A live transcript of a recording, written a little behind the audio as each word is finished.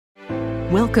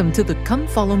Welcome to the Come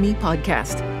Follow Me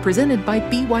podcast, presented by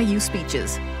BYU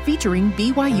Speeches, featuring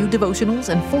BYU devotionals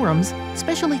and forums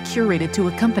specially curated to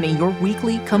accompany your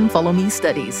weekly Come Follow Me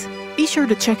studies. Be sure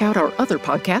to check out our other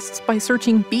podcasts by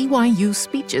searching BYU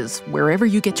Speeches wherever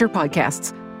you get your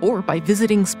podcasts, or by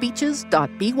visiting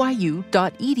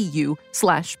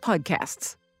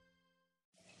speeches.byu.edu/podcasts.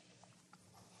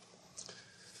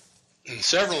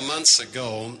 Several months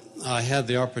ago, I had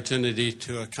the opportunity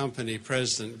to accompany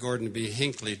President Gordon B.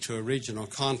 Hinckley to a regional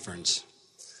conference.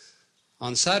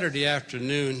 On Saturday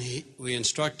afternoon, we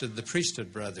instructed the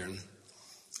priesthood brethren.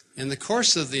 In the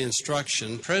course of the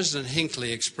instruction, President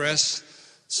Hinckley expressed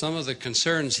some of the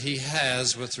concerns he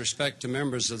has with respect to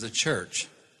members of the church.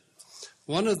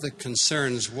 One of the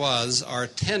concerns was our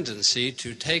tendency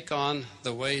to take on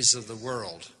the ways of the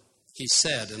world. He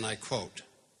said, and I quote,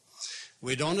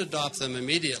 "We don't adopt them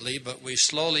immediately, but we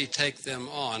slowly take them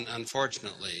on,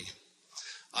 unfortunately.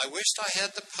 I wished I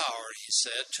had the power," he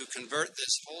said, "to convert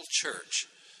this whole church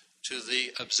to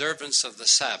the observance of the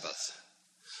Sabbath.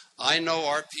 I know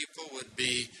our people would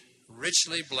be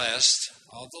richly blessed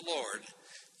of the Lord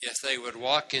if they would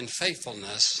walk in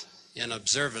faithfulness in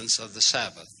observance of the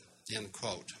Sabbath." End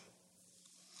quote.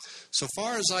 So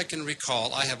far as I can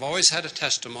recall, I have always had a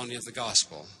testimony of the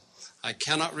gospel. I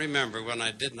cannot remember when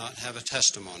I did not have a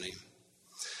testimony.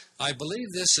 I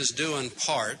believe this is due in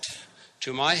part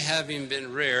to my having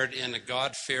been reared in a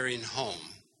God-fearing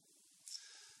home.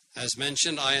 As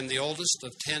mentioned, I am the oldest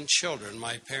of 10 children.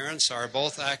 My parents are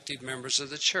both active members of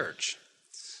the church.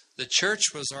 The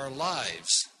church was our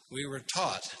lives. We were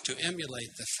taught to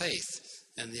emulate the faith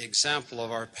and the example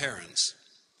of our parents.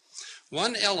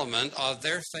 One element of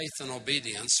their faith and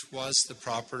obedience was the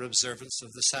proper observance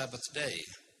of the Sabbath day.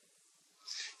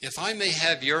 If I may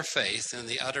have your faith in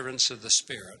the utterance of the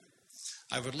Spirit,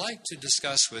 I would like to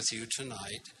discuss with you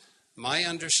tonight my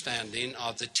understanding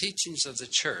of the teachings of the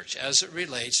church as it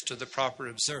relates to the proper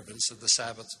observance of the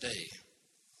Sabbath day.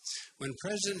 When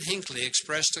President Hinckley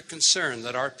expressed a concern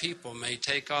that our people may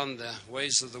take on the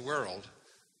ways of the world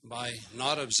by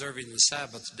not observing the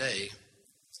Sabbath day,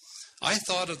 I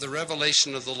thought of the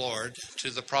revelation of the Lord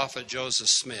to the prophet Joseph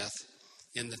Smith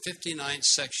in the 59th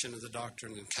section of the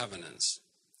Doctrine and Covenants.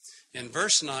 In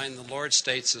verse 9, the Lord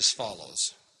states as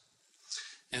follows,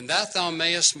 "And that thou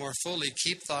mayest more fully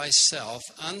keep thyself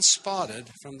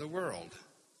unspotted from the world,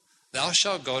 thou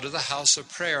shalt go to the house of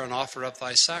prayer and offer up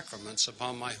thy sacraments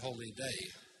upon my holy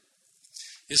day."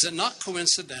 Is it not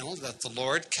coincidental that the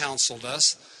Lord counseled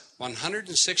us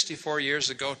 164 years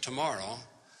ago tomorrow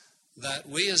that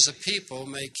we as a people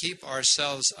may keep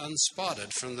ourselves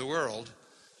unspotted from the world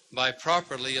by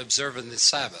properly observing the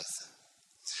Sabbath?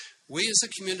 We as a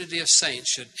community of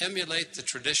saints should emulate the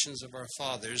traditions of our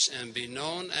fathers and be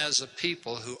known as a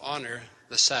people who honor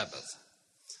the Sabbath.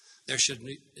 There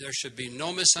should be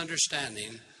no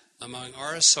misunderstanding among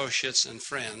our associates and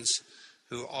friends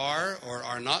who are or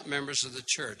are not members of the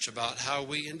church about how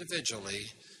we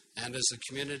individually and as a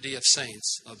community of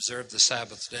saints observe the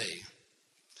Sabbath day.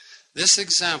 This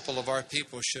example of our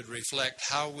people should reflect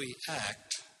how we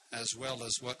act as well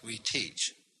as what we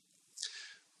teach.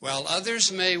 While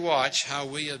others may watch how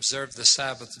we observe the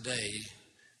Sabbath day,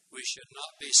 we should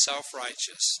not be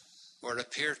self-righteous or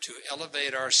appear to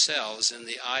elevate ourselves in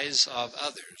the eyes of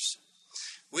others.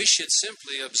 We should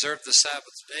simply observe the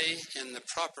Sabbath day in the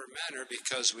proper manner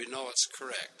because we know it's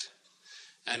correct,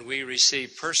 and we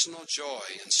receive personal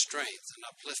joy and strength and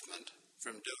upliftment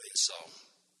from doing so.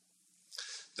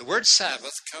 The word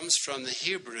Sabbath comes from the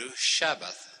Hebrew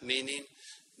Shabbath, meaning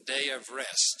day of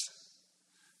rest.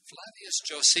 Flavius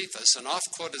Josephus, an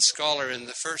oft-quoted scholar in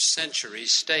the 1st century,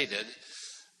 stated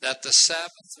that the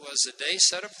Sabbath was a day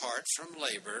set apart from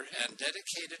labor and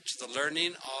dedicated to the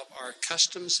learning of our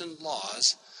customs and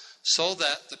laws so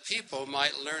that the people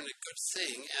might learn a good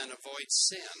thing and avoid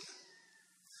sin.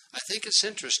 I think it's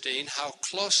interesting how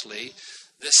closely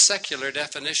this secular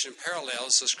definition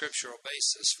parallels the scriptural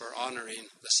basis for honoring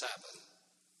the Sabbath.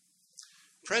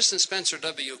 President Spencer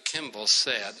W. Kimball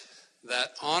said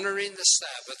that honoring the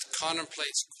Sabbath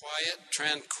contemplates quiet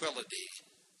tranquility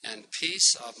and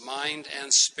peace of mind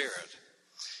and spirit.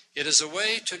 It is a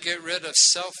way to get rid of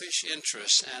selfish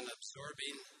interests and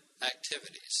absorbing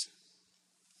activities.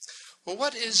 Well,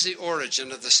 what is the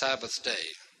origin of the Sabbath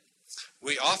day?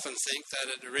 We often think that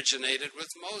it originated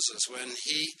with Moses when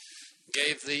he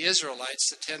gave the Israelites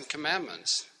the 10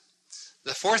 Commandments.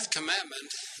 The 4th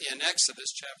commandment in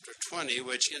Exodus chapter 20,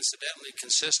 which incidentally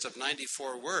consists of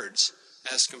 94 words,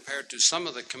 as compared to some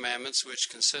of the commandments which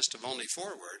consist of only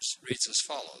 4 words, reads as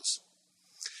follows.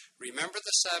 "Remember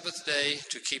the Sabbath day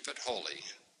to keep it holy.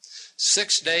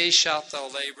 6 days shalt thou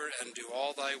labor and do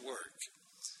all thy work.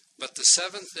 But the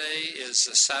seventh day is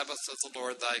the Sabbath of the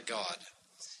Lord thy God.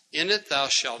 In it thou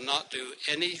shalt not do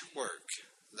any work,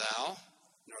 thou,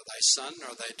 nor thy son,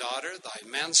 nor thy daughter, thy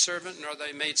manservant, nor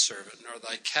thy maidservant, nor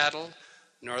thy cattle,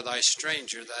 nor thy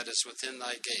stranger that is within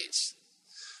thy gates.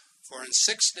 For in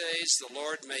 6 days the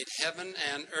Lord made heaven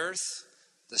and earth,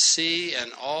 the sea,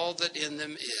 and all that in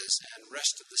them is, and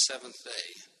rested the seventh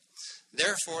day.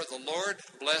 Therefore the Lord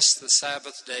blessed the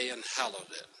Sabbath day and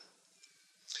hallowed it.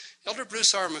 Elder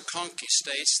Bruce R. McConkie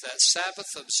states that Sabbath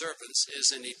observance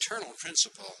is an eternal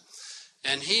principle,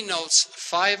 and he notes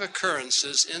 5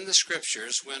 occurrences in the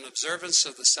Scriptures when observance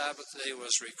of the Sabbath day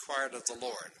was required of the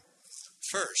Lord.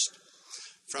 First,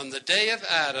 from the day of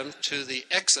Adam to the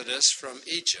Exodus from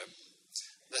Egypt,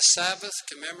 the Sabbath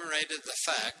commemorated the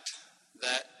fact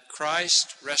that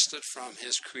Christ rested from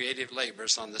his creative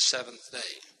labors on the seventh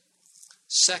day.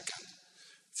 Second,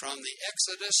 from the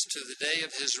Exodus to the day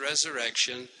of his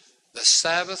resurrection, the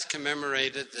Sabbath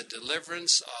commemorated the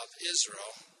deliverance of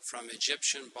Israel from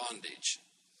Egyptian bondage.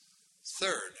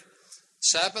 Third,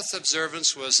 Sabbath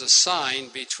observance was a sign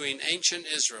between ancient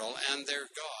Israel and their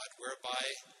God, whereby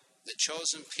the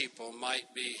chosen people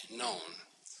might be known.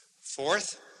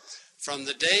 Fourth, from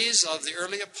the days of the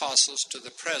early apostles to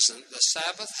the present, the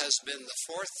Sabbath has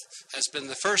been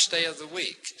the first day of the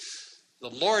week, the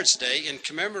Lord's Day, in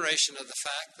commemoration of the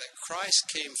fact that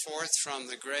Christ came forth from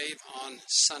the grave on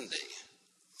Sunday.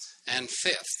 And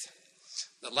fifth,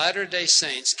 the Latter-day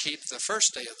Saints keep the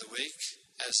first day of the week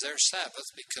as their Sabbath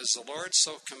because the Lord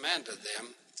so commanded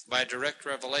them by direct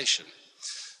revelation.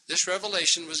 This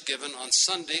revelation was given on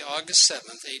Sunday, August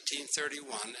 7th,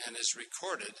 1831, and is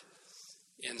recorded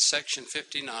in section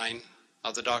 59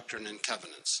 of the Doctrine and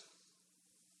Covenants.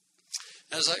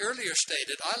 As I earlier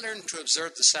stated, I learned to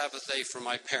observe the Sabbath day from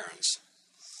my parents.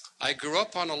 I grew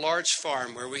up on a large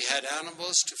farm where we had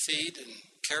animals to feed and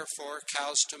care for,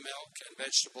 cows to milk, and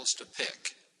vegetables to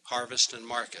pick, harvest, and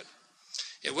market.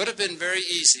 It would have been very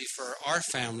easy for our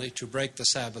family to break the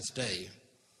Sabbath day.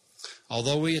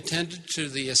 Although we attended to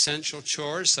the essential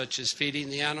chores such as feeding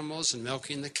the animals and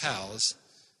milking the cows,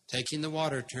 taking the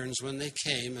water turns when they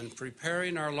came, and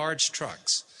preparing our large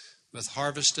trucks with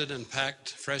harvested and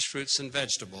packed fresh fruits and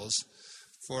vegetables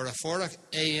for a 4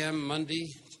 a.m.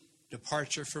 Monday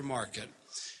departure for market,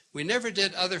 we never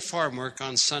did other farm work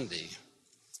on Sunday.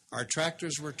 Our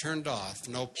tractors were turned off.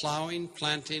 No plowing,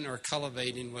 planting, or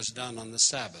cultivating was done on the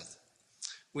Sabbath.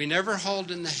 We never hauled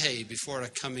in the hay before a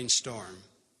coming storm.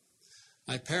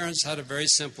 My parents had a very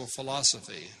simple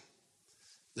philosophy.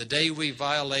 The day we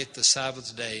violate the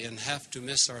Sabbath day and have to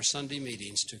miss our Sunday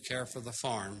meetings to care for the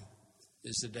farm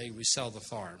is the day we sell the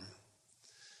farm.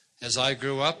 As I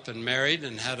grew up and married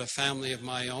and had a family of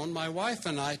my own, my wife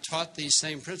and I taught these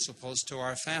same principles to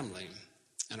our family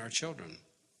and our children.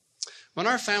 When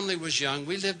our family was young,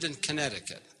 we lived in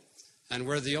Connecticut and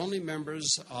were the only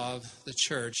members of the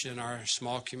church in our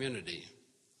small community.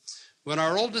 When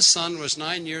our oldest son was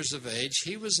 9 years of age,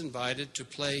 he was invited to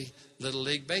play Little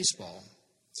League baseball.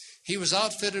 He was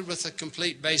outfitted with a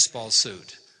complete baseball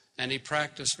suit, and he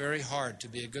practiced very hard to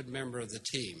be a good member of the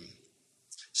team.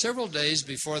 Several days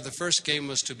before the first game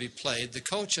was to be played, the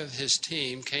coach of his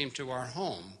team came to our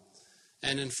home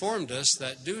and informed us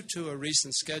that due to a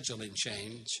recent scheduling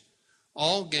change,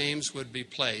 all games would be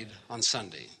played on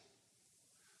Sunday.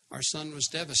 Our son was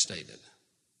devastated.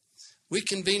 We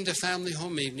convened a family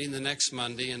home evening the next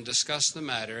Monday and discussed the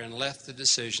matter and left the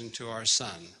decision to our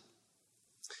son.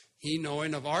 He,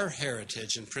 knowing of our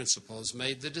heritage and principles,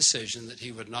 made the decision that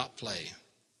he would not play.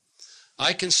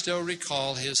 I can still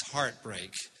recall his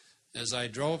heartbreak as I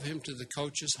drove him to the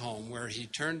coach's home where he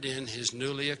turned in his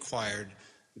newly acquired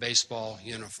baseball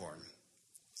uniform.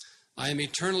 I am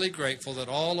eternally grateful that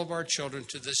all of our children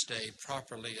to this day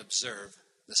properly observe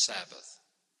the Sabbath.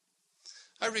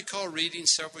 I recall reading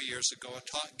several years ago a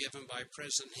talk given by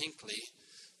President Hinckley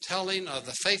telling of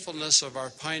the faithfulness of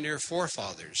our pioneer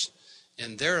forefathers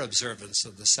in their observance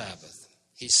of the Sabbath.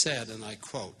 He said, and I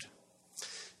quote,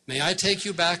 "May I take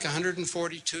you back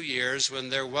 142 years when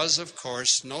there was, of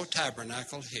course, no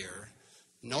tabernacle here,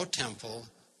 no temple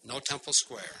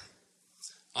square.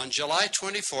 On July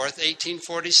 24th,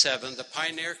 1847, the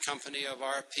pioneer company of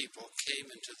our people came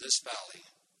into this valley.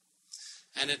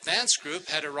 An advance group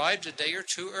had arrived a day or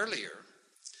two earlier.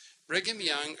 Brigham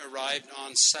Young arrived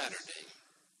on Saturday.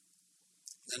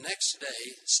 The next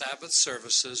day, Sabbath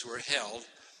services were held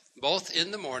both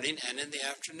in the morning and in the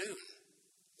afternoon.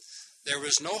 There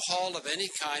was no hall of any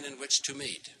kind in which to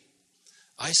meet.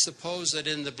 I suppose that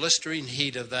in the blistering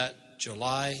heat of that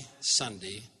July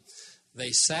Sunday,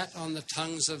 they sat on the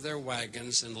tongues of their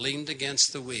wagons and leaned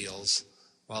against the wheels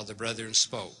while the brethren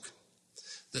spoke.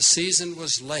 The season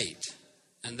was late,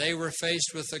 and they were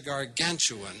faced with a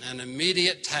gargantuan and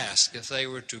immediate task if they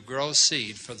were to grow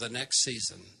seed for the next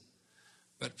season.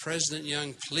 But President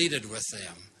Young pleaded with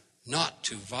them not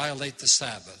to violate the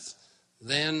Sabbath,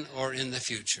 then or in the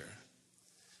future.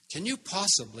 Can you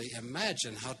possibly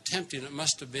imagine how tempting it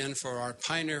must have been for our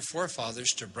pioneer forefathers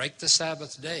to break the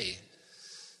Sabbath day?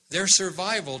 Their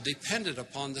survival depended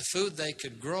upon the food they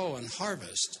could grow and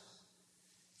harvest.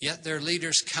 Yet their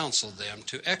leaders counseled them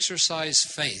to exercise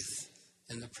faith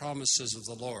in the promises of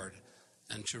the Lord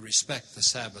and to respect the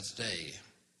Sabbath day.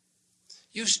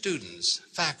 You students,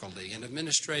 faculty, and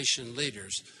administration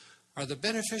leaders are the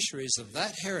beneficiaries of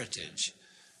that heritage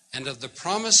and of the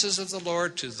promises of the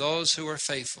Lord to those who are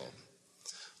faithful.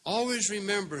 Always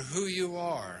remember who you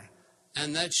are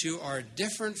and that you are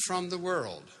different from the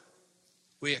world.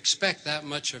 We expect that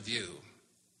much of you.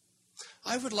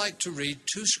 I would like to read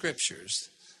 2 scriptures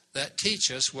that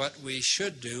teach us what we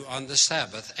should do on the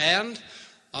Sabbath and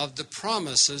of the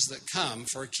promises that come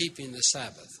for keeping the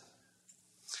Sabbath.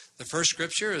 The first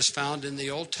scripture is found in the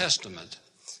Old Testament,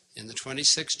 in the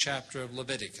 26th chapter of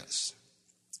Leviticus.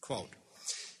 Quote,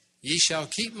 "Ye shall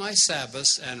keep my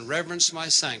Sabbaths and reverence my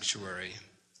sanctuary.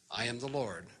 I am the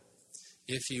Lord.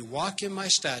 If ye walk in my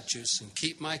statutes and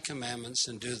keep my commandments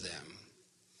and do them,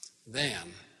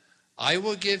 then I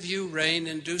will give you rain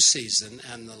in due season,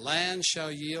 and the land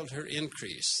shall yield her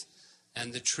increase,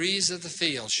 and the trees of the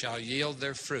field shall yield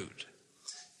their fruit.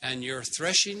 And your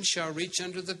threshing shall reach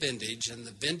unto the vintage, and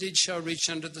the vintage shall reach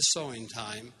unto the sowing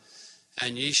time,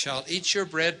 and ye shall eat your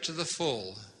bread to the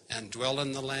full, and dwell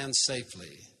in the land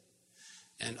safely.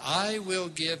 And I will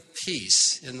give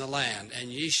peace in the land,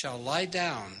 and ye shall lie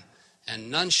down,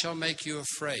 and none shall make you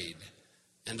afraid.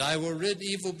 And I will rid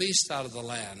evil beasts out of the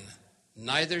land,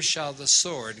 neither shall the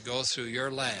sword go through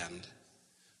your land.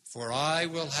 For I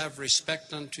will have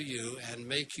respect unto you, and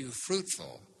make you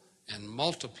fruitful, and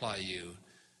multiply you,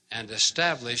 and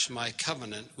establish my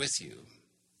covenant with you."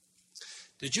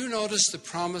 Did you notice the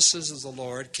promises of the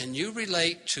Lord? Can you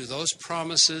relate to those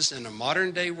promises in a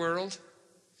modern day world?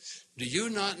 Do you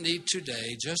not need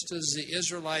today, just as the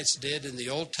Israelites did in the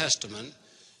Old Testament,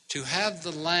 to have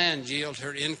the land yield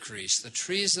her increase, the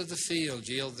trees of the field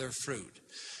yield their fruit?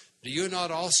 Do you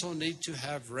not also need to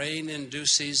have rain in due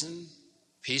season,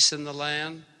 peace in the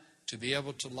land, to be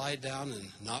able to lie down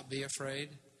and not be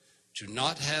afraid? To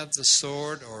not have the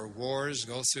sword or wars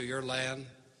go through your land?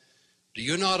 Do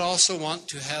you not also want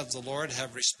to have the Lord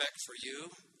have respect for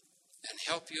you and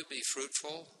help you be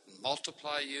fruitful, and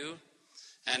multiply you,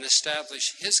 and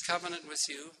establish his covenant with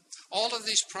you? All of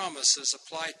these promises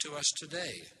apply to us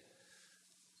today.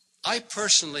 I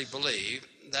personally believe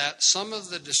that some of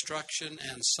the destruction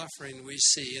and suffering we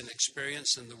see and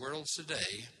experience in the world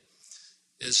today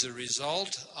is the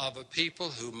result of a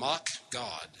people who mock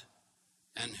God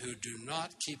and who do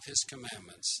not keep his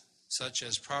commandments, such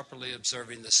as properly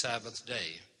observing the Sabbath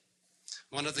day.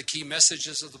 One of the key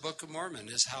messages of the Book of Mormon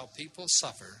is how people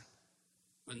suffer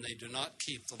when they do not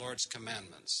keep the Lord's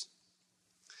commandments.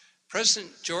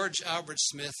 President George Albert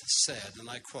Smith said, and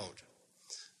I quote,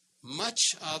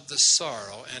 "Much of the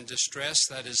sorrow and distress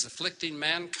that is afflicting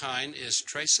mankind is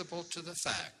traceable to the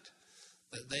fact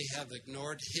that they have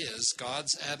ignored his,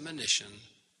 God's admonition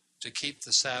to keep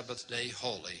the Sabbath day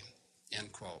holy,"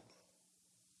 end quote.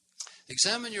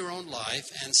 Examine your own life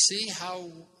and see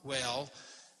how well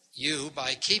you,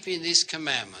 by keeping these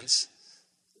commandments,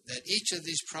 that each of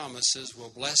these promises will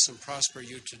bless and prosper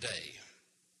you today.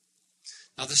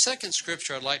 Now, the second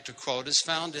scripture I'd like to quote is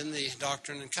found in the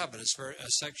Doctrine and Covenants,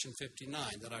 section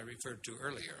 59 that I referred to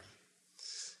earlier.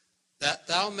 "That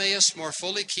thou mayest more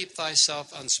fully keep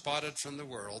thyself unspotted from the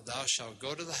world, thou shalt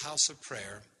go to the house of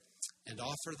prayer and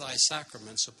offer thy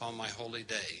sacraments upon my holy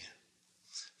day.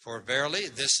 For verily,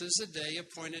 this is the day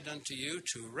appointed unto you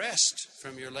to rest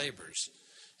from your labors,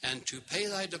 and to pay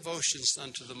thy devotions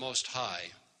unto the Most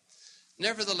High.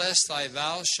 Nevertheless, thy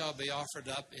vows shall be offered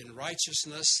up in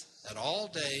righteousness at all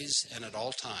days and at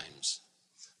all times.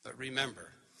 But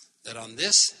remember that on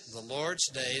this, the Lord's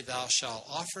day, thou shalt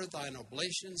offer thine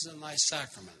oblations and thy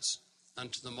sacraments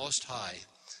unto the Most High,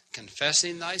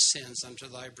 confessing thy sins unto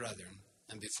thy brethren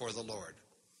and before the Lord.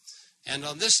 And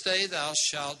on this day thou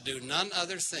shalt do none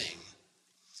other thing.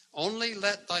 Only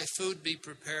let thy food be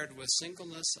prepared with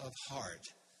singleness of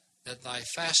heart, that thy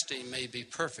fasting may be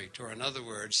perfect," or in other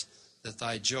words, that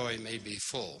thy joy may be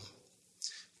full.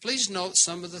 Please note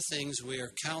some of the things we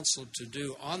are counseled to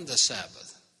do on the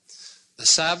Sabbath. The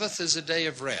Sabbath is a day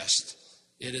of rest.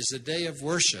 It is a day of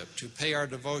worship, to pay our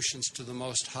devotions to the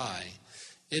Most High.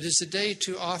 It is a day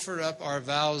to offer up our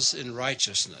vows in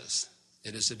righteousness.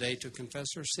 It is a day to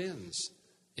confess our sins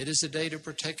It is a day to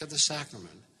partake of the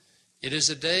sacrament. It is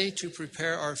a day to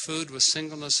prepare our food with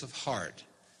singleness of heart.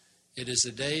 It is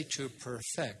a day to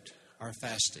perfect our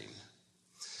fasting.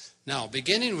 Now,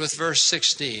 beginning with verse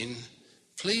 16,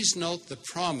 please note the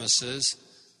promises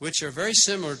which are very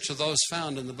similar to those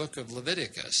found in the book of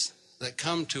Leviticus that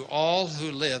come to all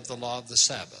who live the law of the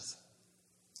Sabbath.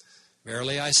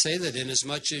 Verily I say that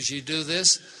inasmuch as ye do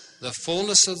this, the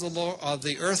fullness of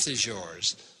the earth is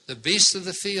yours, the beasts of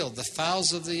the field, the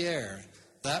fowls of the air,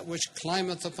 that which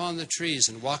climbeth upon the trees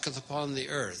and walketh upon the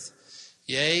earth,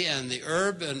 yea, and the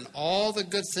herb and all the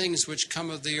good things which come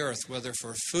of the earth, whether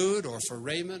for food or for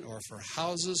raiment or for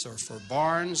houses or for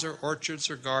barns or orchards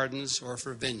or gardens or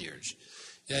for vineyards.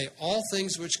 Yea, all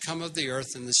things which come of the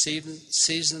earth in the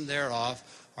season thereof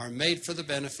are made for the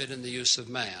benefit and the use of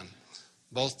man,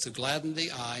 both to gladden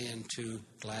the eye and to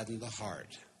gladden the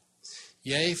heart.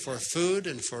 Yea, for food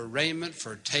and for raiment,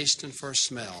 for taste and for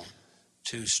smell,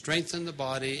 to strengthen the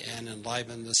body and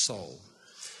enliven the soul.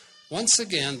 Once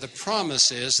again, the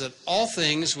promise is that all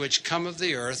things which come of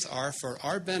the earth are for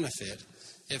our benefit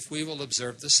if we will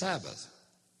observe the Sabbath.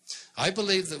 I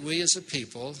believe that we as a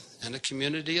people and a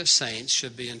community of saints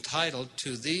should be entitled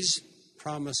to these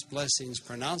promised blessings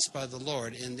pronounced by the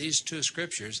Lord in these two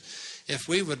scriptures if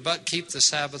we would but keep the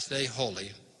Sabbath day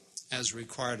holy as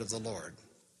required of the Lord.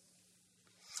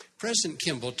 President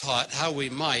Kimball taught how we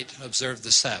might observe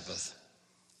the Sabbath.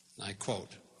 I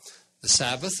quote, "The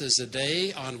Sabbath is a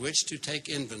day on which to take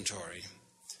inventory,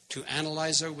 to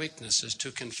analyze our weaknesses,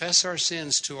 to confess our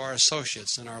sins to our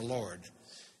associates and our Lord.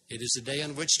 It is a day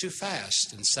on which to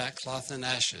fast in sackcloth and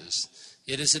ashes.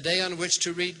 It is a day on which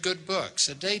to read good books,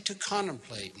 a day to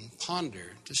contemplate and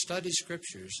ponder, to study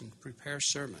scriptures and prepare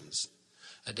sermons,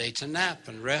 a day to nap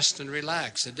and rest and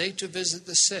relax, a day to visit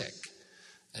the sick,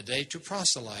 a day to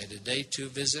proselyte, a day to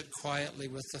visit quietly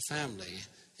with the family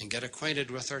and get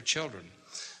acquainted with our children,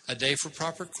 a day for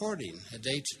proper courting, a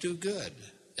day to do good,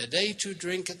 a day to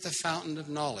drink at the fountain of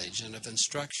knowledge and of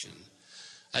instruction,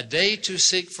 a day to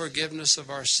seek forgiveness of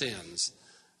our sins,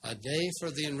 a day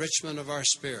for the enrichment of our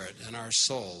spirit and our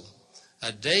soul,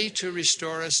 a day to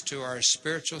restore us to our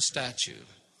spiritual statue,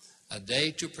 a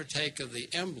day to partake of the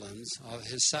emblems of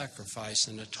his sacrifice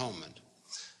and atonement,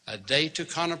 a day to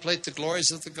contemplate the glories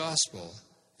of the gospel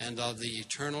and of the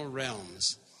eternal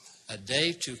realms, a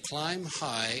day to climb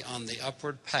high on the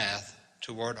upward path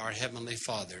toward our Heavenly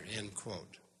Father," end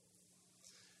quote.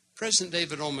 President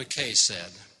David O. McKay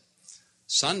said,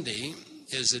 "Sunday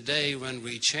is a day when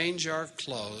we change our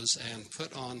clothes and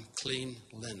put on clean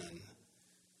linen.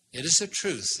 It is a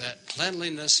truth that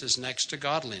cleanliness is next to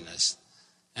godliness,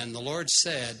 and the Lord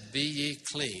said, 'Be ye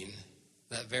clean,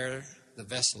 that bear the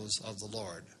vessels of the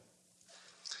Lord.'"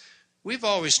 We've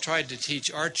always tried to teach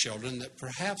our children that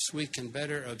perhaps we can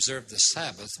better observe the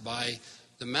Sabbath by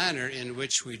the manner in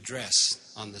which we dress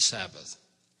on the Sabbath.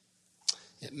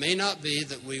 It may not be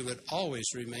that we would always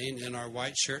remain in our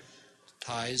white shirt,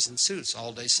 ties, and suits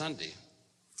all day Sunday,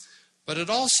 but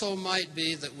it also might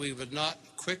be that we would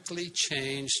not quickly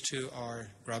change to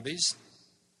our grubbies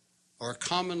or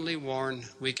commonly worn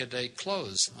week-a-day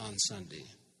clothes on Sunday.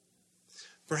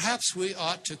 Perhaps we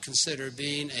ought to consider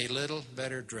being a little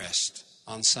better dressed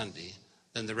on Sunday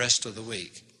than the rest of the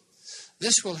week.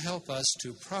 This will help us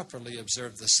to properly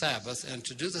observe the Sabbath and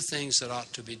to do the things that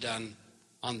ought to be done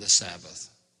on the Sabbath.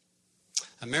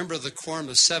 A member of the Quorum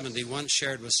of 70 once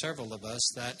shared with several of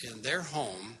us that in their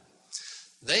home,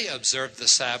 they observed the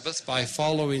Sabbath by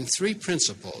following three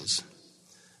principles: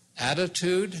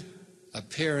 attitude,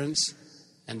 appearance,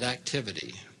 and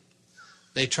activity.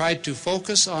 They tried to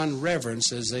focus on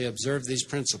reverence as they observed these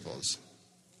principles.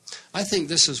 I think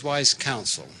this is wise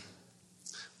counsel.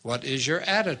 What is your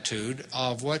attitude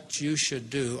of what you should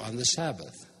do on the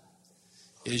Sabbath?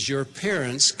 Is your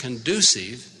appearance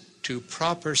conducive to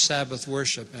proper Sabbath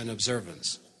worship and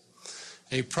observance?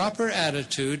 A proper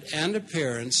attitude and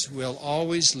appearance will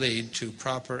always lead to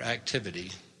proper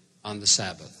activity on the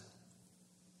Sabbath.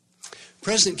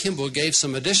 President Kimball gave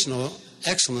some additional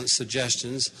excellent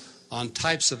suggestions on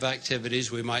types of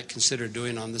activities we might consider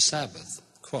doing on the Sabbath.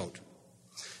 Quote,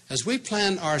 "As we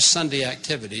plan our Sunday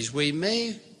activities, we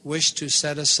may wish to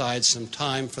set aside some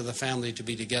time for the family to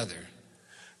be together,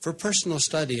 for personal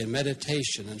study and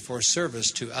meditation, and for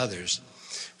service to others.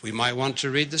 We might want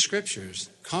to read the scriptures,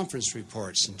 conference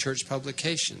reports, and church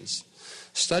publications,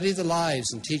 study the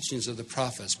lives and teachings of the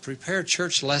prophets, prepare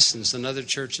church lessons and other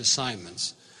church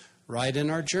assignments, write in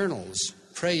our journals,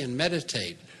 pray and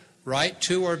meditate, write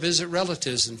to or visit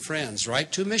relatives and friends,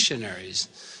 write to missionaries,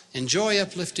 enjoy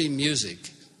uplifting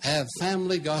music, have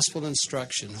family gospel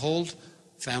instruction, hold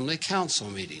family council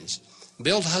meetings,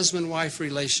 build husband-wife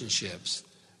relationships,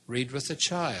 read with a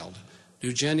child,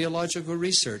 do genealogical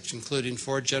research, including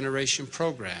four-generation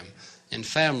program in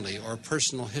family or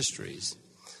personal histories,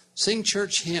 sing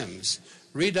church hymns,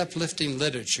 read uplifting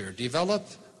literature, develop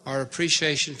our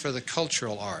appreciation for the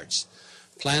cultural arts,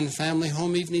 plan family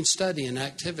home evening study and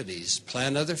activities,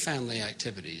 plan other family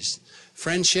activities,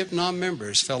 friendship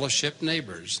non-members, fellowship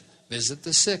neighbors, visit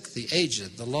the sick, the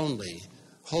aged, the lonely,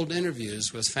 hold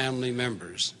interviews with family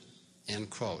members, end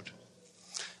quote.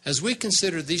 As we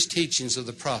consider these teachings of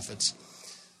the prophets,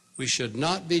 we should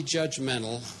not be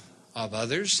judgmental of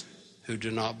others who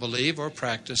do not believe or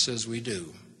practice as we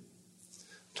do.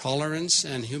 Tolerance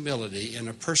and humility in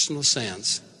a personal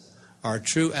sense are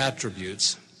true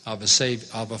attributes of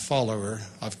a follower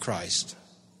of Christ.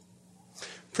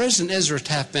 President Ezra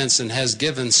Taft Benson has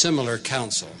given similar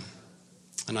counsel,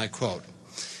 and I quote,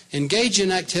 "Engage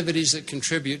in activities that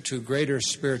contribute to greater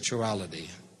spirituality.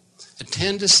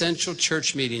 Attend essential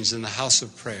church meetings in the house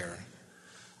of prayer.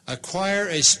 Acquire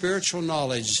a spiritual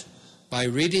knowledge by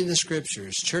reading the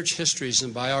scriptures, church histories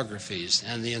and biographies,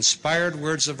 and the inspired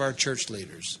words of our church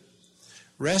leaders.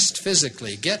 Rest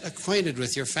physically. Get acquainted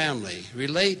with your family.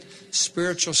 Relate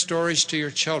spiritual stories to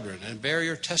your children and bear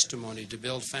your testimony to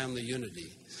build family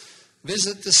unity.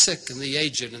 Visit the sick and the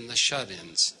aged and the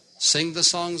shut-ins. Sing the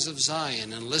songs of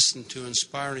Zion and listen to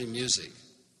inspiring music.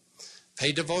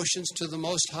 Pay devotions to the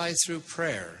Most High through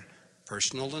prayer,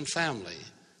 personal and family,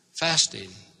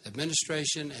 fasting,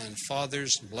 administration, and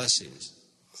Father's blessings.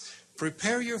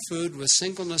 Prepare your food with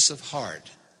singleness of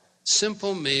heart,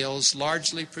 simple meals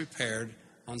largely prepared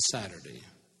on Saturday.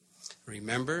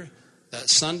 Remember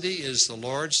that Sunday is the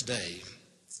Lord's day,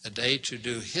 a day to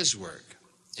do His work,"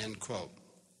 end quote.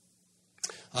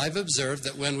 I've observed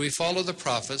that when we follow the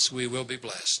prophets, we will be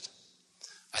blessed.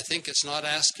 I think it's not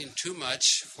asking too much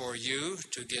for you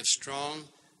to give strong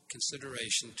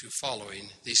consideration to following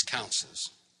these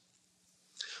counsels.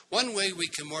 One way we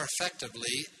can more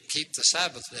effectively keep the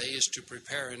Sabbath day is to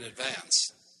prepare in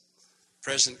advance.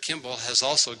 President Kimball has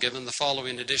also given the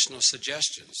following additional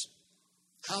suggestions.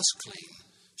 House clean,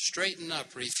 straighten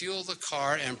up, refuel the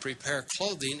car, and prepare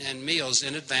clothing and meals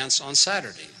in advance on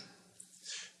Saturday.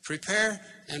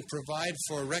 Prepare and provide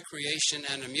for recreation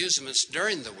and amusements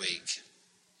during the week,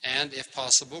 and if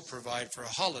possible, provide for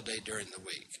a holiday during the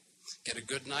week. Get a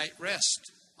good night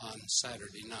rest on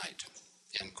Saturday night,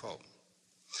 end quote.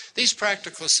 These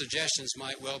practical suggestions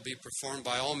might well be performed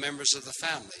by all members of the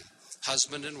family,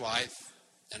 husband and wife,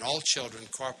 and all children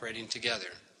cooperating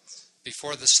together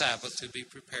before the Sabbath to be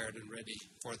prepared and ready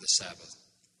for the Sabbath.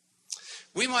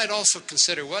 We might also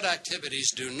consider what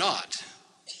activities do not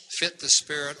fit the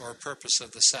spirit or purpose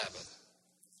of the Sabbath.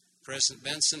 President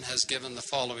Benson has given the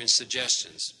following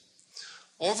suggestions.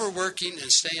 Overworking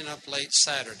and staying up late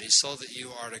Saturday so that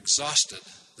you are exhausted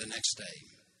the next day.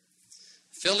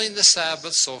 Filling the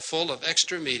Sabbath so full of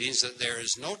extra meetings that there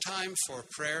is no time for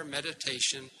prayer,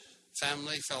 meditation,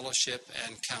 family fellowship,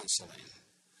 and counseling.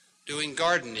 Doing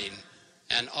gardening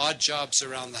and odd jobs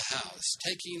around the house.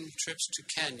 Taking trips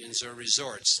to canyons or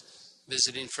resorts.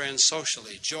 Visiting friends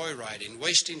socially, joyriding,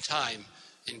 wasting time,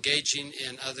 engaging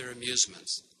in other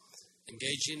amusements.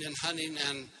 Engaging in hunting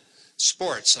and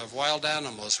sports of wild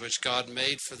animals which God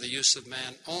made for the use of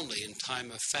man only in time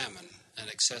of famine and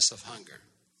excessive hunger.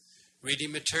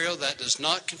 Reading material that does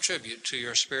not contribute to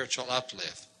your spiritual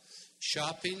uplift.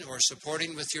 Shopping or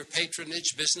supporting with your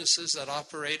patronage businesses that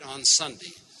operate on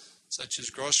Sunday, such as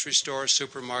grocery stores,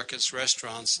 supermarkets,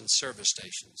 restaurants, and service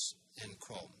stations, end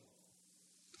quote.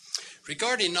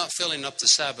 Regarding not filling up the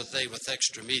Sabbath day with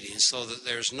extra meetings so that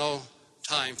there's no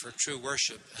time for true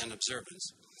worship and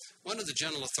observance, one of the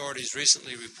general authorities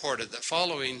recently reported that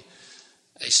following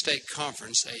a stake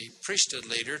conference, a priesthood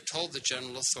leader told the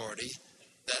general authority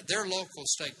that their local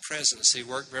stake presidency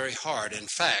worked very hard. In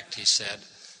fact, he said,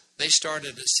 they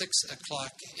started at 6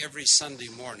 o'clock every Sunday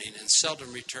morning and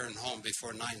seldom returned home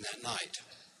before 9 that night.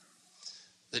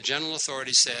 The general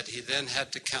authority said he then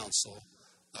had to counsel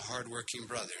the hardworking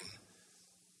brethren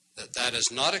that is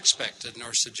not expected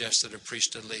nor suggested of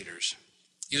priesthood leaders.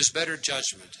 Use better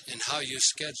judgment in how you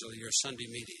schedule your Sunday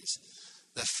meetings.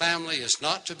 The family is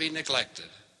not to be neglected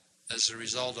as a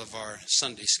result of our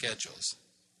Sunday schedules.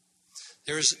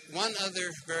 There is one other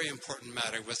very important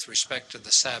matter with respect to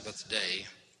the Sabbath day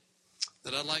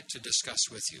that I'd like to discuss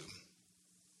with you.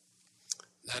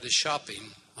 That is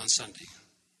shopping on Sunday.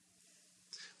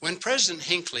 When President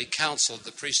Hinckley counseled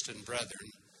the priesthood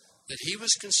brethren that he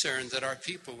was concerned that our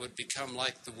people would become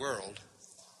like the world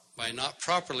by not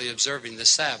properly observing the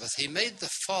Sabbath, he made the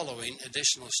following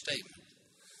additional statement,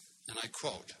 and I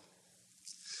quote,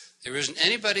 "There isn't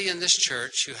anybody in this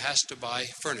church who has to buy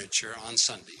furniture on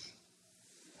Sunday."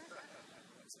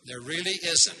 There really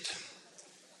isn't.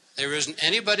 There isn't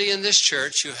anybody in this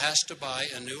church who has to buy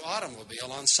a new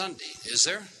automobile on Sunday, is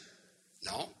there?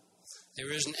 No.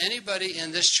 There isn't anybody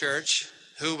in this church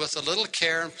who, with a little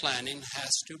care and planning,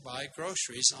 has to buy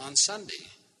groceries on Sunday.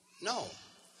 No.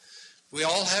 We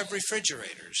all have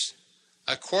refrigerators.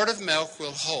 A quart of milk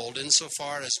will hold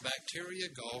insofar as bacteria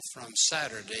go from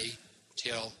Saturday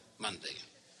till Monday.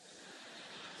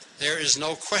 There is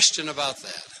no question about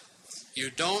that. You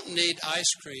don't need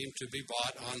ice cream to be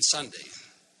bought on Sunday.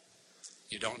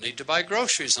 You don't need to buy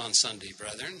groceries on Sunday,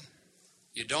 brethren.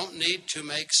 You don't need to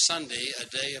make Sunday a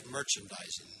day of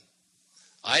merchandising.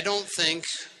 I don't think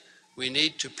we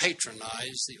need to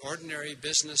patronize the ordinary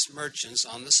business merchants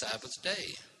on the Sabbath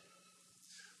day.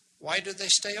 Why do they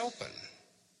stay open?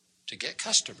 To get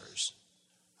customers.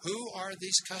 Who are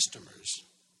these customers?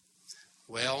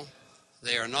 Well,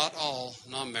 they are not all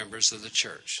non-members of the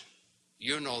church.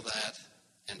 You know that,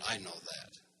 and I know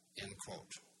that. End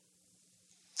quote.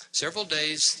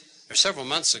 Several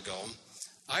months ago,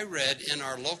 I read in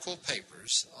our local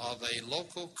papers of a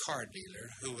local car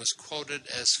dealer who was quoted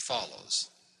as follows,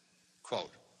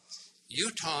 quote,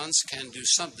 "Utahns can do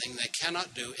something they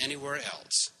cannot do anywhere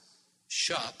else,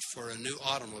 shop for a new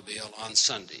automobile on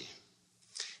Sunday."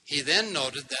 He then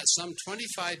noted that some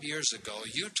 25 years ago,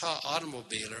 Utah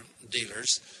automobile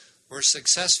dealers were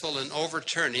successful in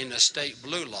overturning a state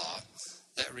blue law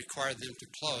that required them to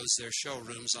close their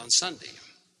showrooms on Sunday.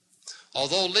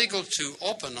 Although legal to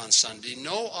open on Sunday,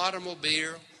 no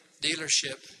automobile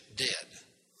dealership did.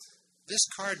 This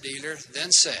car dealer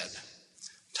then said,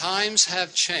 "Times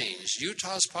have changed.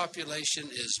 Utah's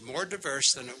population is more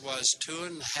diverse than it was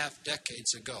 2.5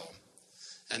 decades ago.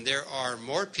 And there are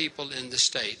more people in the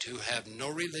state who have no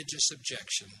religious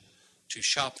objection to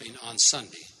shopping on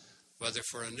Sunday, whether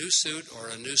for a new suit or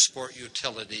a new sport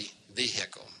utility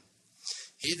vehicle."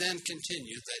 He then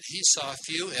continued that he saw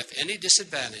few, if any,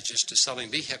 disadvantages to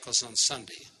selling vehicles on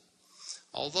Sunday,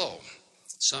 although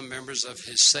some members of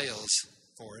his sales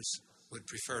force would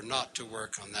prefer not to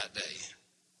work on that day.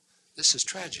 This is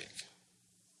tragic.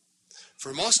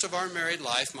 For most of our married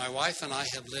life, my wife and I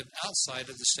have lived outside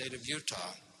of the state of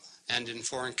Utah and in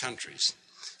foreign countries.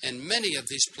 In many of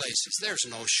these places, there's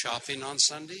no shopping on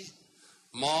Sunday.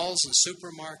 Malls and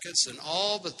supermarkets and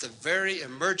all but the very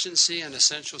emergency and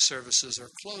essential services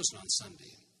are closed on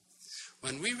Sunday.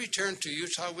 When we returned to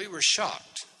Utah, we were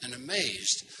shocked and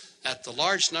amazed at the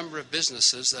large number of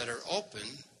businesses that are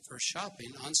open for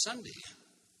shopping on Sunday.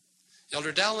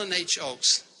 Elder Dallin H.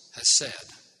 Oaks has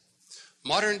said,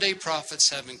 "Modern-day prophets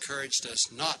have encouraged us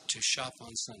not to shop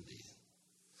on Sunday.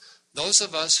 Those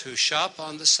of us who shop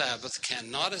on the Sabbath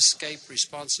cannot escape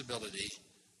responsibility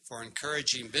for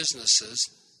encouraging businesses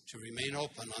to remain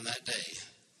open on that day.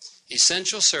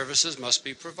 Essential services must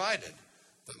be provided,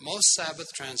 but most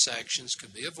Sabbath transactions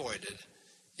could be avoided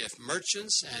if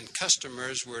merchants and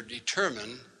customers were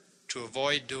determined to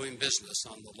avoid doing business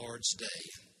on the Lord's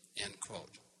day." End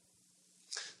quote.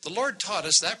 The Lord taught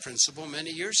us that principle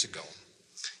many years ago.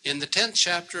 In the 10th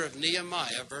chapter of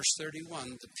Nehemiah, verse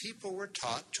 31, the people were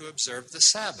taught to observe the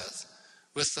Sabbath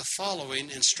with the following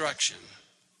instruction: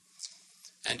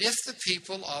 "And if the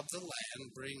people of the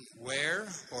land bring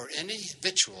ware or any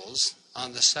victuals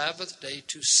on the Sabbath day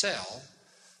to sell,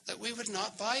 that we would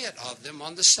not buy it of them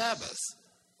on the Sabbath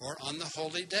or on the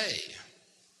holy day."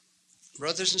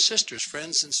 Brothers and sisters,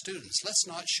 friends and students, let's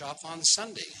not shop on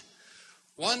Sunday.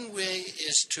 One way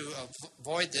is to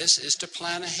avoid this is to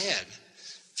plan ahead.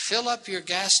 Fill up your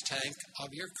gas tank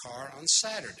of your car on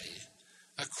Saturday.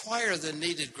 Acquire the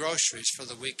needed groceries for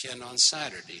the weekend on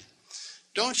Saturday.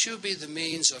 Don't you be the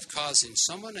means of causing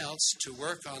someone else to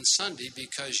work on Sunday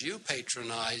because you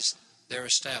patronize their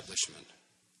establishment.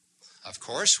 Of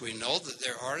course, we know that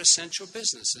there are essential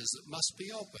businesses that must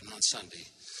be open on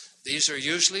Sunday. These are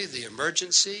usually the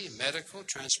emergency, medical,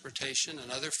 transportation,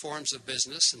 and other forms of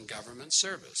business and government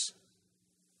service.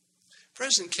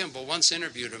 President Kimball once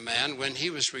interviewed a man when he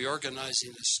was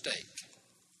reorganizing a stake.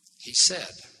 He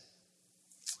said,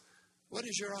 "What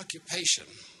is your occupation?"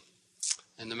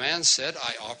 And the man said,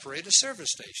 "I operate a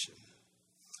service station."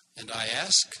 And I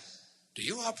asked, "Do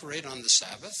you operate on the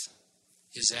Sabbath?"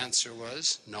 His answer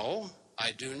was, "No,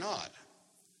 I do not."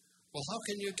 "Well, how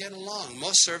can you get along?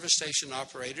 Most service station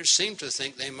operators seem to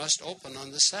think they must open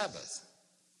on the Sabbath."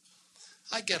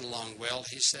 "I get along well,"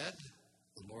 he said.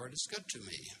 "The Lord is good to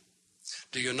me."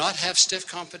 "Do you not have stiff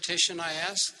competition?" I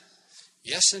asked.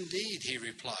 "Yes, indeed," he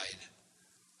replied.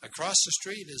 "Across the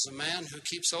street is a man who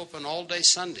keeps open all day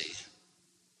Sunday."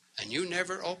 "And you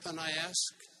never open?" I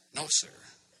asked. "No, sir,"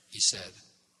 he said.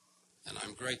 And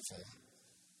I'm grateful.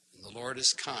 And the Lord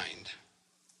is kind.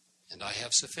 and I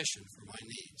have sufficient for my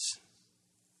needs.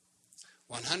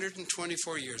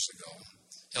 124 years ago,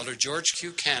 Elder George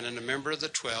Q. Cannon, a member of the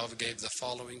 12, gave the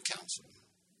following counsel.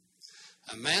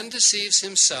 A man deceives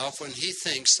himself when he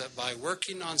thinks that by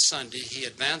working on Sunday he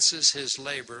advances his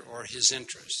labor or his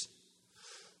interest.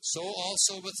 So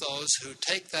also with those who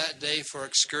take that day for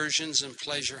excursions and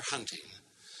pleasure hunting.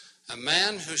 A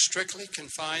man who strictly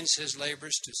confines his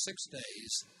labors to 6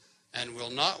 days and will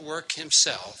not work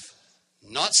himself,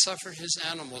 not suffer his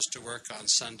animals to work on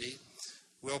Sunday,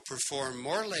 will perform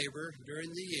more labor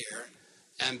during the year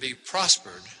and be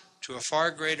prospered to a far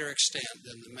greater extent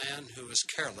than the man who is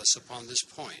careless upon this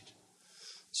point.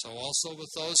 So also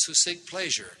with those who seek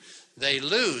pleasure, they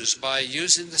lose by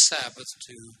using the Sabbath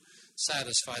to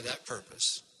satisfy that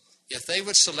purpose. If they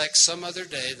would select some other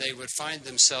day, they would find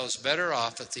themselves better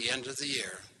off at the end of the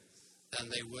year than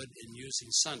they would in using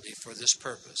Sunday for this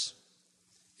purpose.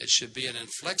 It should be an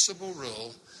inflexible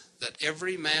rule that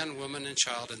every man, woman, and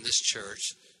child in this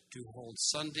church do hold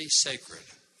Sunday sacred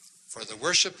for the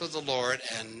worship of the Lord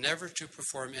and never to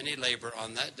perform any labor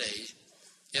on that day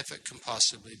if it can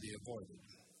possibly be avoided.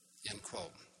 End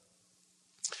quote.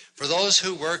 For those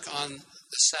who work on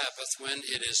the Sabbath when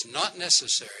it is not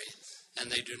necessary and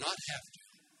they do not have to,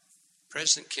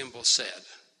 President Kimball said,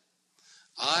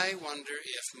 I wonder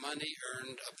if money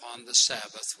earned upon the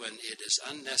Sabbath when it is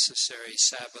unnecessary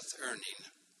Sabbath earning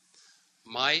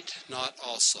might not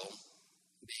also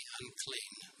be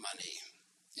unclean money.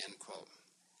 End quote.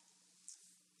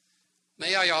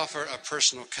 May I offer a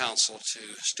personal counsel to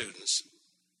students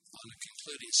on a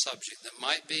concluding subject that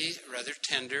might be rather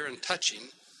tender and touching,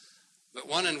 but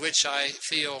one in which I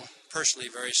feel personally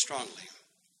very strongly.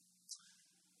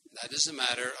 That is the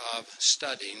matter of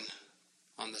studying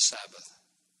on the Sabbath.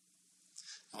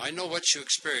 Now, I know what you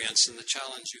experience and the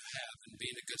challenge you have in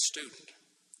being a good student.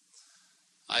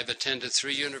 I've attended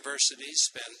 3 universities,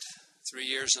 spent 3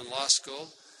 years in law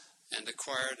school, and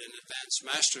acquired an advanced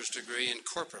master's degree in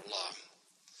corporate law.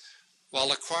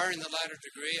 While acquiring the latter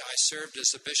degree, I served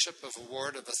as the bishop of a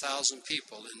ward of 1,000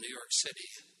 people in New York City,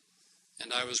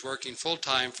 and I was working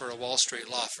full-time for a Wall Street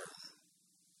law firm.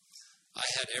 I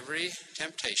had every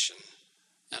temptation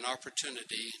and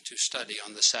opportunity to study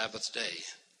on the Sabbath day,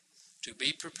 to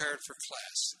be prepared for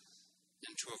class,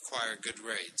 and to acquire good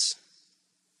grades.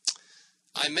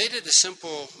 I made it a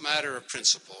simple matter of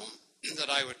principle that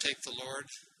I would take the Lord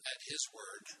at His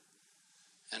word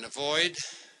and avoid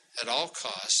at all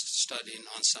costs studying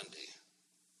on Sunday.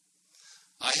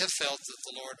 I have felt that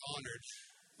the Lord honored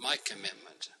my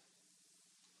commitment.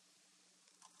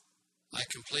 I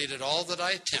completed all that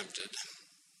I attempted,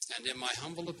 and in my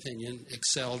humble opinion,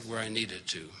 excelled where I needed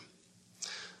to.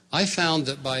 I found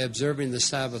that by observing the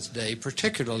Sabbath day,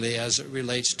 particularly as it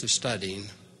relates to studying,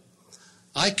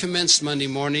 I commenced Monday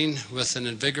morning with an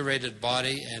invigorated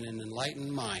body and an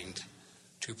enlightened mind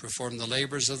to perform the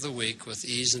labors of the week with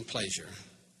ease and pleasure.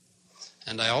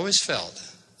 And I always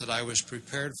felt that I was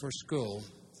prepared for school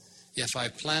if I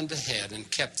planned ahead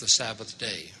and kept the Sabbath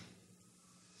day.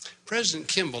 President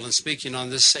Kimball, in speaking on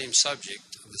this same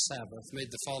subject of the Sabbath,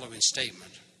 made the following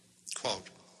statement, quote,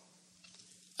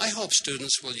 I hope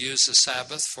students will use the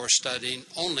Sabbath for studying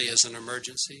only as an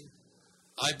emergency.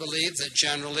 I believe that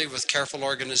generally, with careful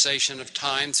organization of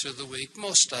time through the week,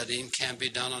 most studying can be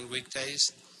done on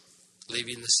weekdays,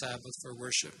 leaving the Sabbath for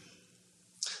worship.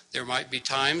 There might be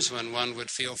times when one would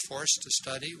feel forced to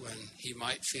study, when he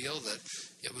might feel that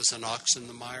it was an ox in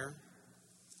the mire.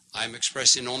 I'm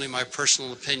expressing only my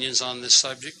personal opinions on this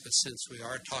subject, but since we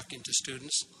are talking to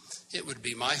students, it would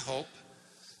be my hope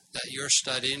that your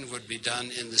studying would be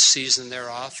done in the season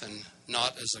thereof and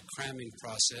not as a cramming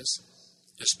process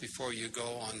just before you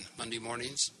go on Monday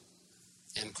mornings,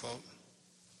 end quote.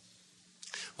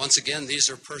 Once again, these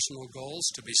are personal goals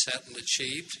to be set and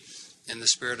achieved in the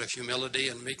spirit of humility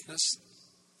and meekness,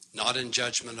 not in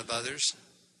judgment of others.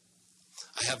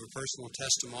 I have a personal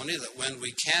testimony that when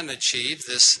we can achieve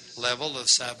this level of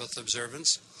Sabbath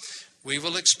observance, we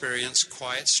will experience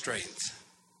quiet strength,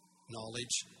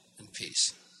 knowledge, and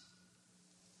peace.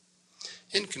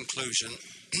 In conclusion,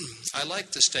 I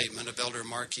like the statement of Elder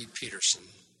Mark E. Peterson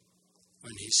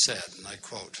when he said, and I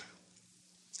quote,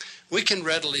 we can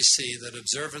readily see that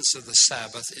observance of the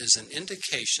Sabbath is an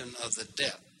indication of the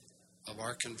depth of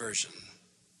our conversion.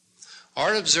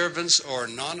 Our observance or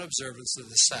non-observance of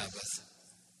the Sabbath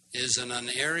is an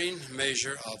unerring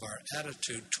measure of our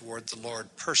attitude toward the Lord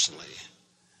personally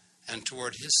and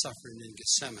toward His suffering in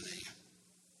Gethsemane,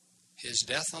 His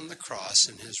death on the cross,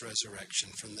 and His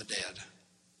resurrection from the dead.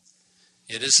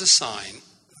 It is a sign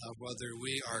of whether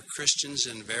we are Christians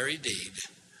in very deed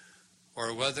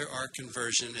or whether our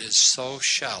conversion is so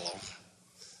shallow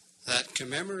that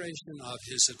commemoration of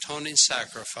his atoning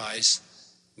sacrifice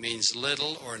means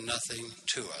little or nothing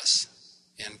to us,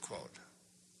 end quote.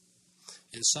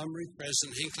 In summary,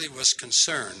 President Hinckley was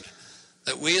concerned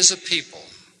that we as a people,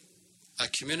 a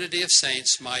community of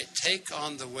saints, might take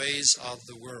on the ways of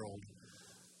the world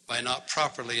by not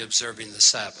properly observing the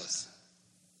Sabbath.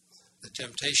 The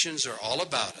temptations are all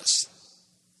about us,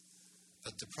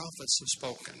 but the prophets have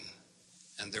spoken,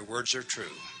 and their words are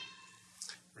true.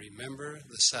 Remember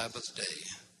the Sabbath day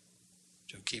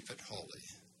to keep it holy.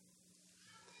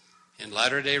 In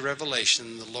latter-day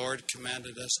revelation, the Lord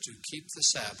commanded us to keep the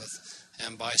Sabbath,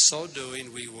 and by so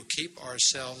doing, we will keep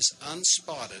ourselves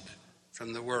unspotted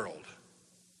from the world.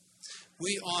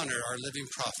 We honor our living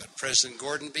prophet, President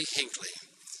Gordon B. Hinckley,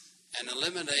 and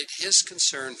eliminate his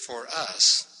concern for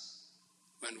us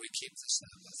when we keep the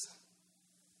Sabbath.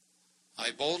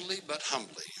 I boldly but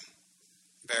humbly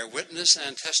bear witness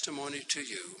and testimony to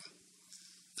you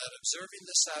that observing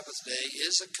the Sabbath day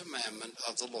is a commandment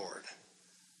of the Lord.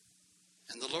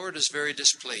 And the Lord is very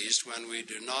displeased when we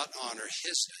do not honor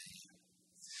his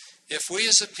day. If we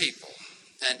as a people,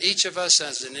 and each of us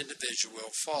as an individual,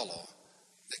 will follow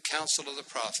the counsel of the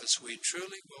prophets, we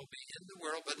truly will be in the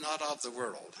world, but not of the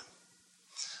world.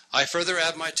 I further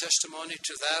add my testimony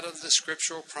to that of the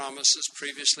scriptural promises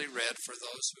previously read for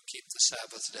those who keep the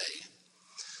Sabbath day,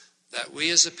 that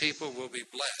we as a people will be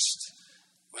blessed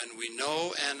when we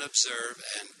know and observe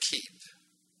and keep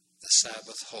the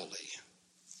Sabbath holy.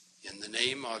 In the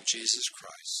name of Jesus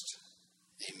Christ,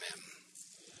 amen.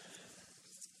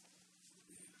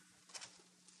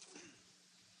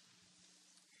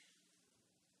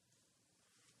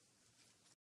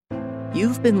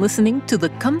 You've been listening to the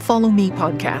Come Follow Me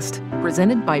podcast,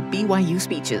 presented by BYU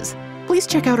Speeches. Please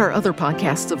check out our other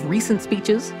podcasts of recent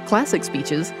speeches, classic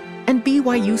speeches, and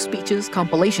BYU Speeches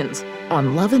compilations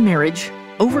on love and marriage,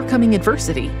 overcoming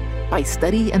adversity, by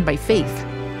study and by faith,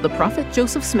 the prophet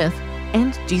Joseph Smith,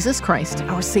 and Jesus Christ,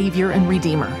 our Savior and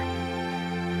Redeemer.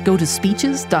 Go to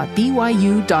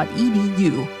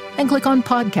speeches.byu.edu and click on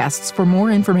podcasts for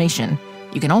more information.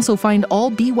 You can also find all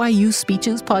BYU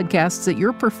Speeches podcasts at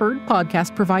your preferred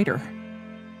podcast provider.